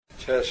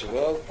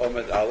Tesvav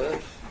Omed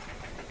Aleph,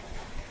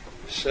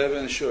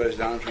 7 shores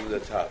down from the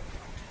top.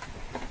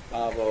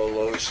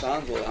 Avo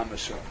sandal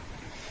hamasun.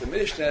 The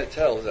Mishnah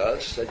tells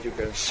us that you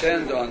can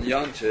send on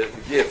Yom Tov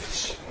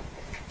gifts,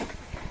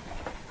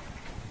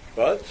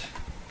 but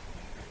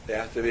they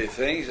have to be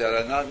things that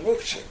are not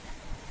muktzeh.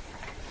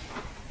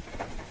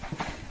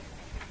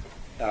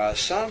 Now, a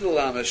sandal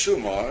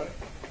hamasumar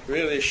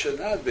really should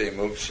not be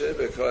muktzeh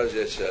because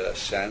it's a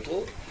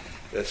sandal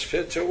that's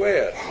fit to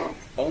wear.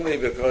 Only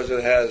because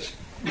it has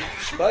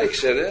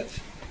spikes in it,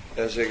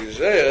 there's a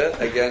gzeira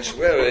against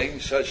wearing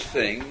such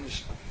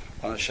things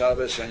on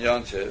Shabbos and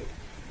Yom Tov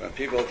when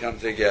people come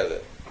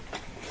together.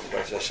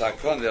 But it's a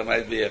sakon, there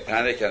might be a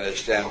panic and a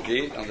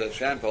stampede, and they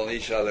trample on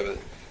each other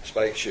with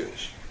spiked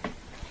shoes.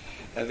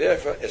 And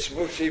therefore, it's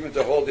muktzeh even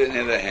to hold it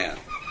in the hand.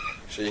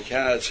 So you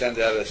cannot send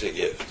that as a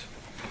gift.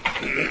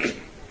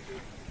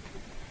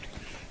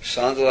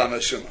 Sandal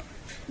hamasuma.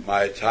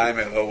 My time,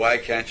 why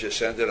can't you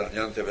send it on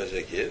Yom Tov as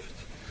a gift?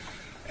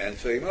 And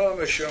to ignore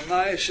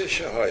Meshumai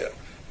Sishahoya,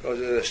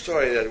 because of the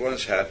story that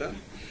once happened.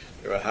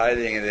 They were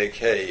hiding in a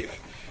cave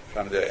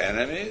from their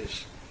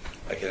enemies,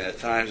 like in the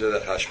times of the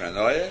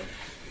Hashmonaim,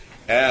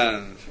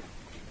 and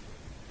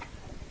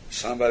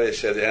somebody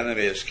said the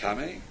enemy is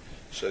coming,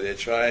 so they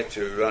tried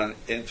to run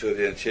into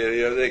the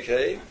interior of the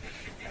cave,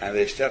 and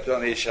they stepped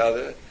on each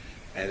other,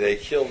 and they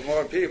killed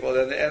more people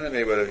than the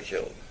enemy would have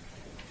killed.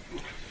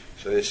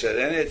 So they said,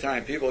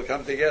 anytime people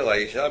come together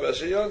like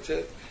Shabbos and Yom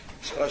Tov,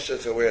 it's also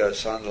to wear a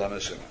sandal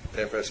hamasuma.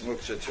 Therefore, it's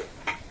muktzeh too.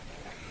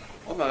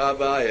 Omar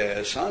Abayye,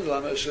 a sandal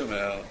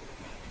hamasuma,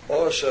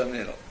 also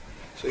nino.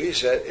 So he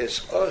said, it's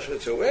also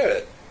to wear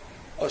it.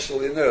 Also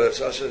lino,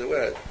 it's also to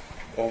wear it.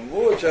 Or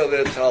muktzeh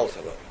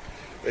le'taltava.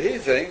 But he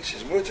thinks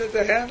it's muktzeh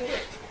to handle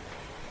it.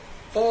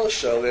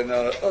 Also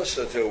lino,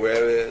 also to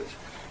wear it.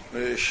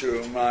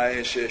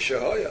 Mishumai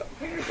shishahoya.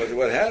 But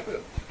what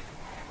happened?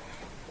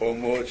 But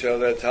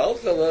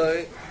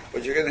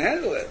you can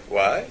handle it.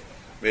 Why?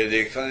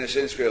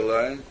 Since we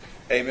learned,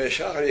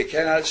 you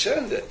cannot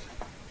send it.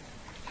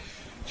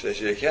 Since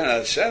you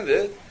cannot send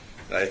it,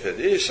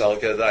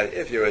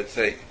 if you would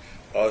think,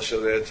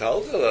 also it's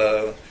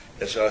also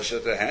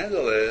to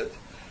handle it.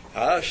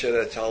 Now,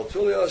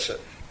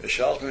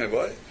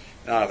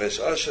 if it's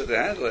also to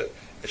handle it,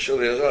 it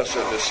surely is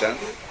also to send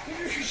it.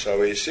 So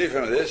we see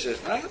from this,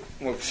 it's not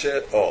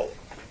muktzeh at all.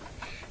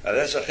 Now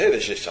that's a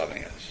chiddush he's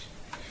telling us.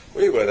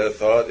 We would have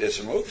thought it's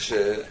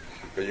muktzeh,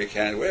 but you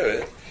can't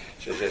wear it,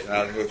 so it's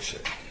not muktzeh.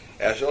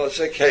 After all, it's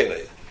a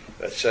keli.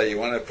 Let's say you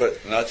want to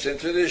put nuts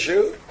into the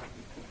shoe,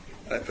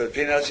 and put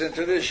peanuts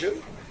into the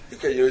shoe, you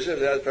can use it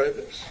for that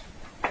purpose.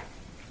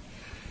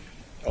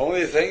 The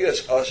only thing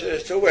that's usher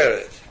is to wear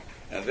it.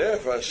 And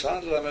therefore,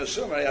 sandal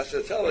hamasuma, you have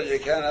to tell it you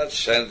cannot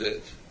send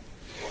it.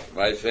 You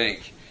might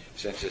think,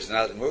 since it's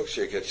not muktzeh,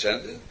 you could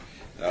send it.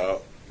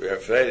 No, we're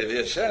afraid if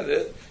you send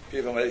it,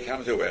 people may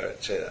come to wear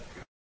it. Say that.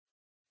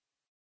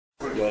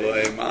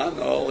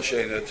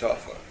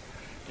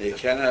 You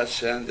cannot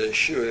send a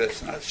shoe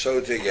that's not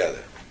sewed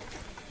together.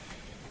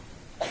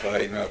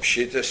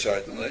 Pshita,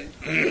 certainly.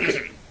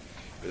 It's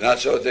not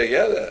sewed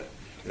together.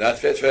 It's not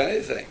fit for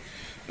anything.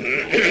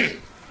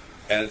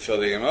 And for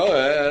the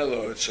Gemara,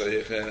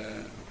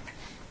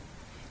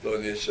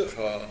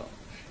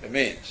 it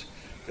means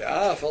the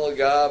afal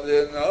gab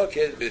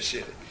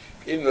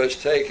even though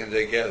it's taken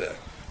together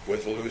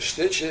with loose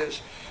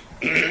stitches,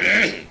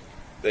 they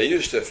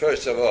used to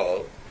first of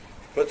all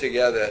put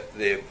together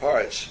the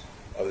parts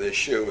of the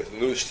shoe with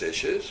loose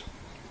stitches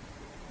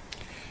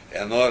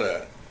in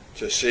order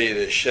to see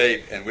the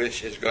shape in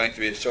which it's going to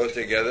be sewed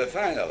together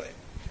finally.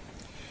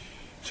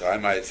 So I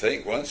might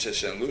think, once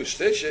it's in loose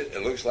stitches,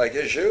 it looks like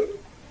a shoe.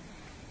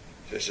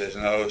 She says,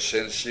 no,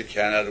 since you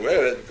cannot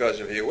wear it,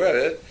 because if you wear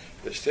it,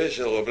 the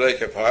stitches will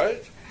break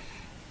apart,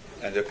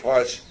 and the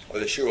parts of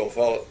the shoe will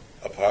fall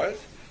apart.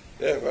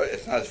 Therefore,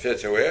 it's not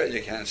fit to wear,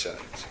 you can't send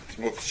it. It's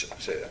muktzeh,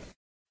 say that.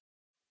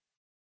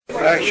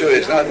 Actually,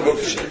 it's not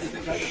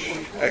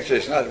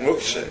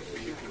muktzeh.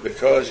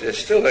 Because it's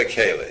still a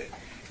keli.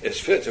 It's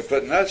fit to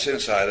put nuts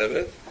inside of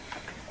it,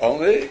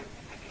 only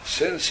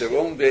since it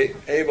won't be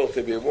able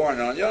to be worn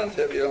on Yom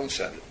Tov, you don't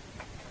send it.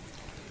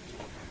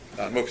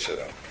 Not muktzeh,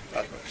 though.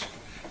 Not muktzeh.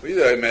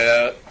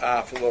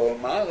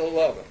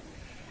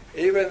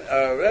 Even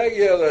a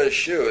regular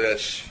shoe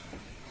that's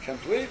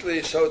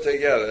completely sewed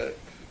together,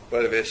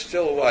 but if it's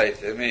still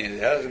white, it means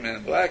it hasn't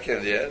been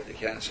blackened yet, you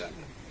can't send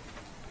it.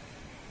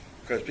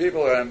 Because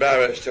people are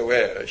embarrassed to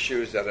wear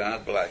shoes that are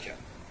not blackened,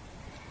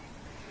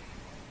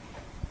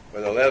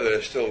 but the leather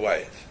is still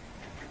white.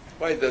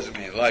 White doesn't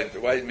mean light.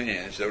 White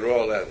means the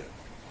raw leather.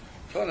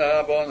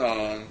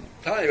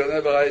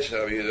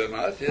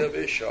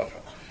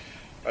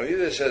 Rabbi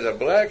Yehuda says a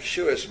black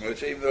shoe is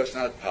muktzeh even though it's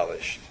not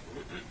polished.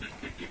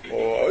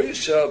 Or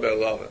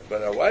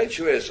but a white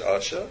shoe is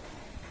also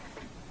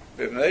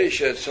because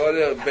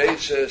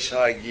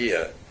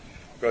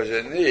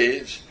it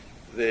needs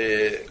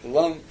the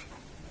lump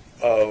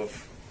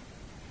of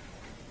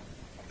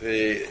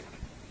the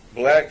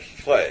black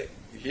clay.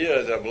 Here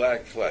is a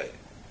black clay.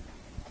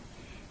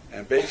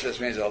 And basis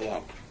means a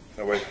lump.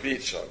 the way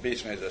beets are.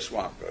 Beets means a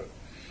swamp.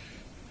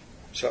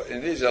 So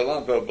it needs a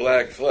lump of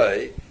black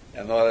clay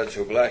in order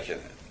to blacken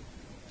it.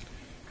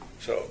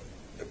 So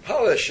the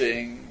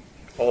polishing,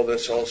 all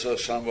this also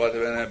somewhat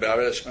of an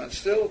embarrassment.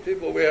 Still,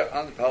 people wear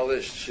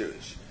unpolished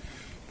shoes.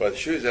 But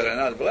shoes that are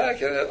not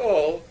blackened at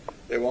all,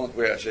 they won't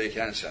wear, so you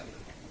can't send them.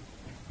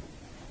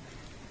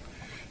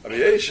 Rabbi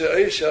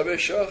Yehuda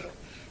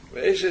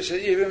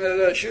said, even if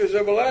the shoes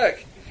are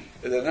black,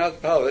 if they're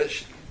not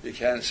polished, you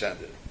can't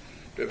send it.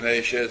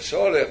 Because you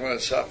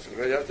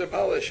have to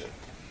polish it.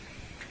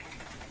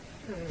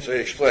 So he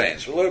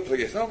explains, both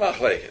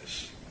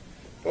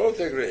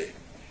agree.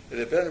 It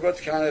depends what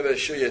kind of a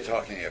shoe you're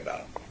talking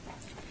about.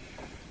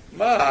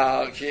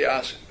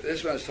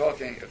 This one's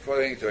talking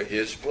according to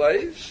his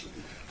place,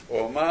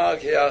 or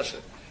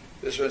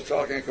this one's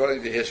talking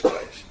according to his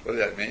place. What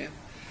does that mean?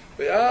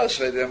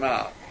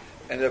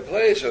 In the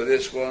place of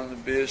this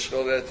one,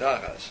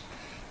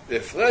 the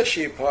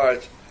fleshy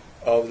part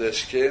of the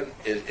skin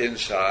is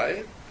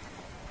inside,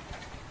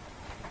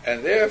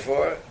 and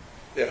therefore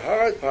the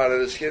hard part of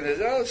the skin is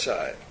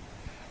outside.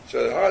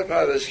 So the hard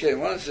part of the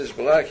skin, once it's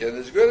blackened,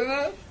 is good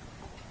enough.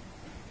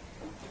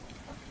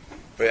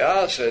 In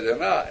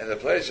the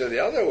place of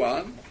the other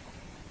one,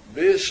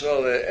 the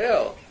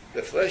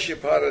fleshy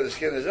part of the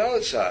skin is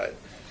outside.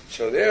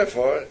 So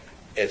therefore,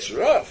 it's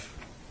rough.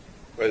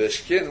 Where the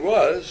skin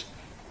was,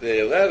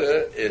 the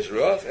leather is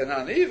rough and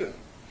uneven,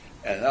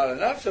 and not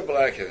enough to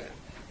blacken it.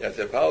 You have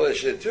to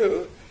polish it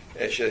too.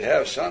 It should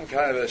have some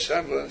kind of a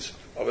semblance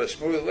of a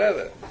smooth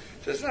leather.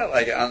 So it's not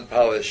like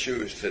unpolished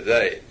shoes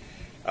today.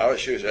 Our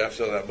shoes are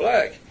absolutely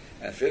black,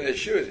 and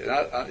finished shoes.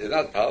 They're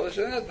not polished,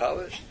 they're not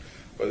polished.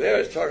 But there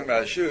it's talking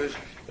about shoes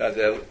that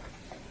the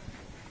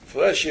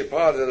fleshy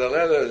part of the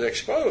leather is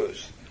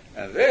exposed.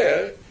 And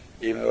there,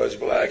 even though it's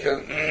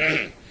blackened,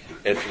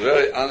 it's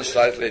very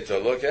unsightly to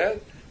look at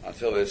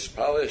until it's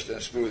polished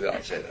and smooth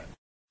outside.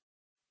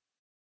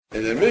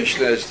 In the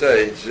Mishnah it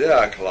states,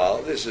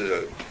 this is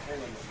a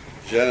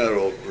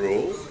general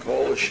rule,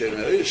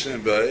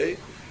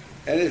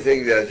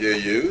 anything that you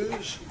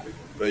use,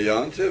 so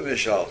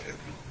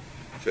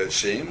it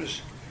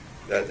seems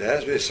that there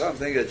has to be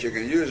something that you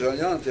can use on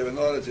Yontiv in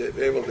order to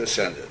be able to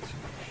send it.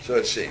 So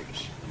it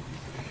seems.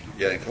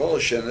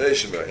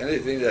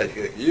 Anything that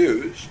you can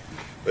use,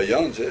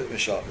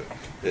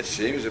 it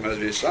seems there must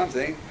be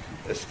something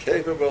that's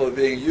capable of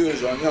being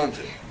used on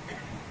Yontiv.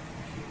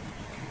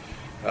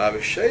 Rav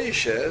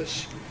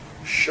Sheishes,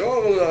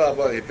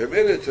 he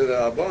permitted to the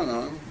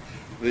Rabbanan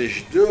to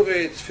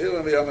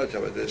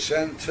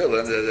send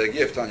Tefillin as a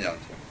gift on Yom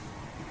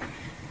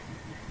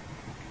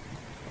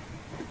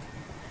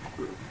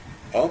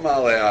Tov.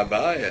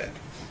 Abayye,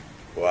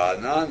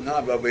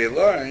 but we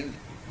learned,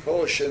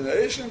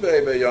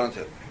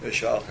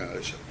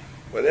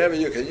 whatever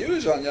you can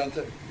use on Yom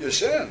Tov, you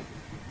send.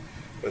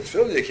 But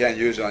Tefillin you can't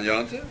use on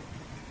Yom Tov.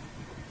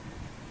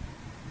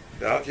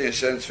 How can you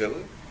send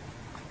Tefillin?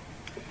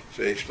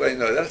 So he explained,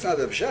 no, that's not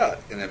the pshat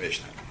in the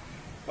Mishnah.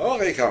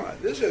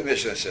 This is what the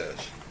Mishnah says.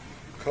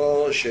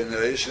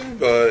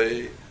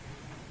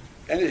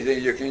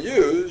 Anything you can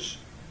use,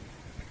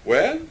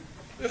 when?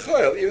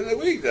 Even the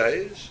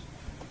weekdays,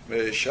 you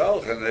can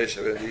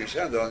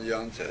send on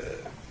Yom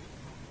Tov.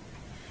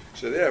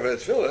 So therefore,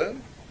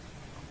 Tefillin,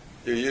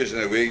 you use in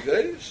the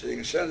weekdays, so you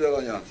can send it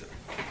on Yom Tov.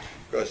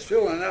 Because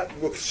Tefillin are not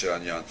muktzeh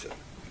on Yom Tov.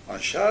 On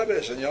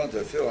Shabbos and Yom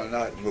Tov, Tefillin are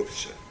not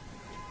muktzeh.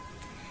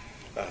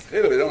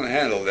 We don't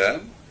handle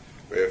them.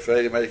 We're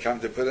afraid he might come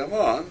to put them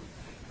on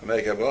and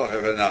make a bracha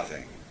for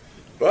nothing.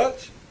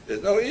 But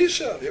there's no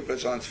Isa if he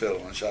puts on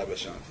Tefillin on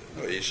Shabbos and Yom Tov.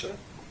 No Isa.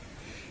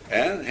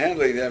 And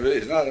handling them really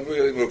is not a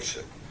really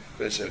muktzeh.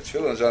 For instance, if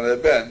Tefillin's on a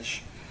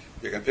bench,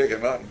 you can pick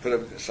them up and put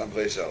them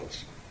someplace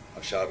else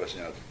on Shabbos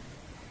and Yom Tov.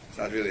 It's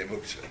not really a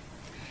muktzeh.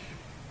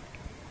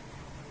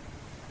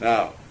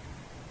 Now,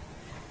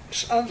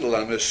 sandal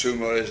on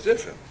Mesumah is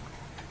different.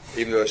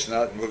 Even though it's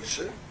not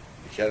muktzeh, you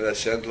can't have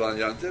sandal on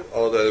Yom Tov,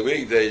 although the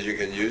weekdays you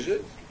can use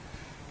it.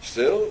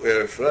 Still,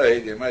 we're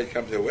afraid you might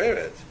come to wear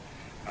it.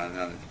 And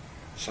then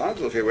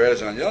sandal, if he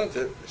wears on Yom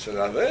Tov, it's an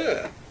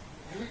Abayye.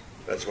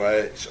 That's why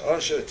it's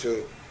also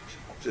to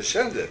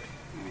send it.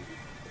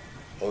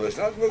 Although it's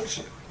not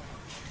muktzeh.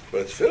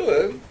 But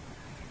Tefillin,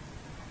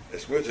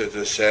 it's muktzeh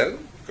to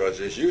send because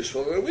it's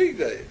useful in the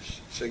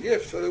weekdays. It's a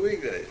gift for the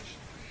weekdays.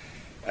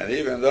 And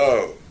even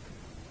though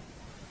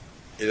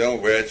you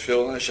don't wear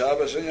Tefillin on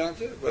Shabbos and Yom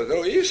Tov, but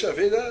no Isa if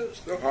he does,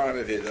 no harm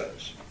if he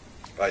does.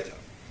 Right on.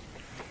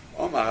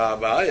 Omar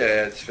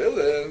Abayye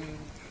Tefillin,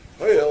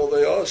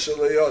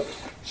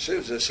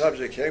 since the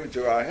subject came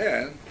to our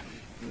hand,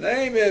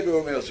 name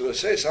Ebumil, so we'll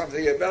say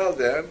something about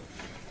them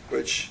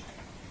which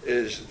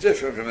is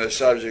different from the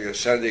subject of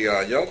sending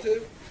on Yom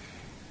Tov,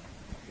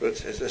 but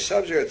it's the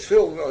subject of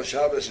Tefillin on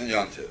Shabbos and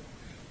Yom Tov,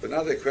 but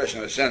not the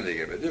question of sending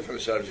it, a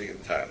different subject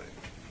entirely.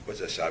 What's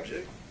the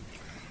subject?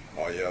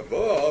 A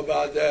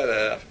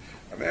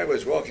man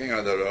was walking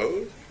on the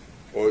road,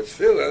 or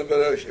Tefillin,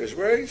 but he was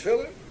wearing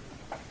Tefillin.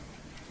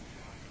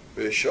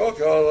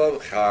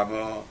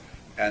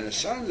 And the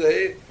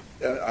Sunday,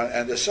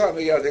 and the sun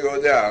began to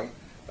go down,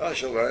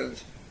 Rashi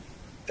learns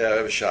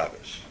erev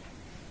Shabbos.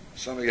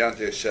 Some began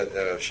to said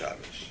erev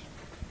Shabbos.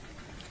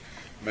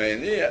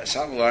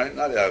 Some learn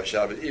not erev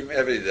Shabbos, even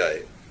every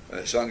day. When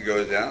the sun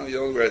goes down, you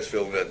don't wear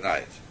tefillin at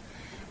night.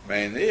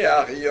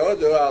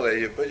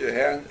 You put your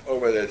hand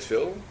over that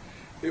tefillin.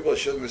 People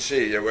shouldn't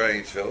see you're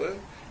wearing tefillin,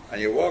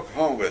 and you walk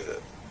home with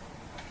it.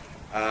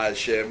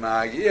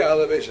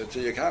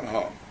 Until you come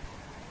home.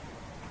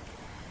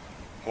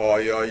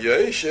 If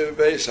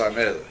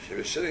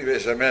you're sitting in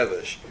Beis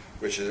HaMedrash,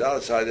 which is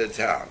outside the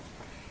town,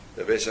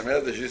 the Beis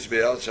HaMedrash used to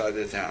be outside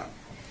the town.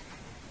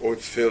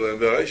 Tefillin,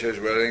 Beraisa is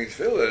wearing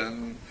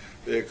tefillin,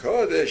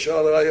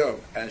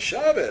 and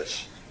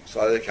Shabbos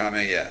started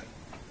coming in.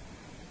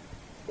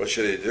 What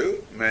should he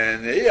do?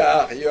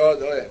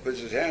 Puts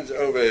his hands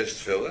over his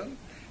tefillin,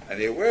 and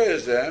he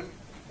wears them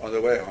on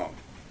the way home.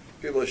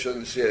 People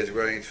shouldn't see he's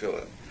wearing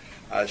tefillin.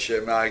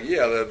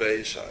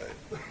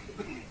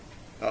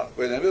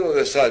 We're in the middle of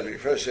the subject.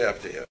 First, you have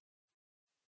to hear.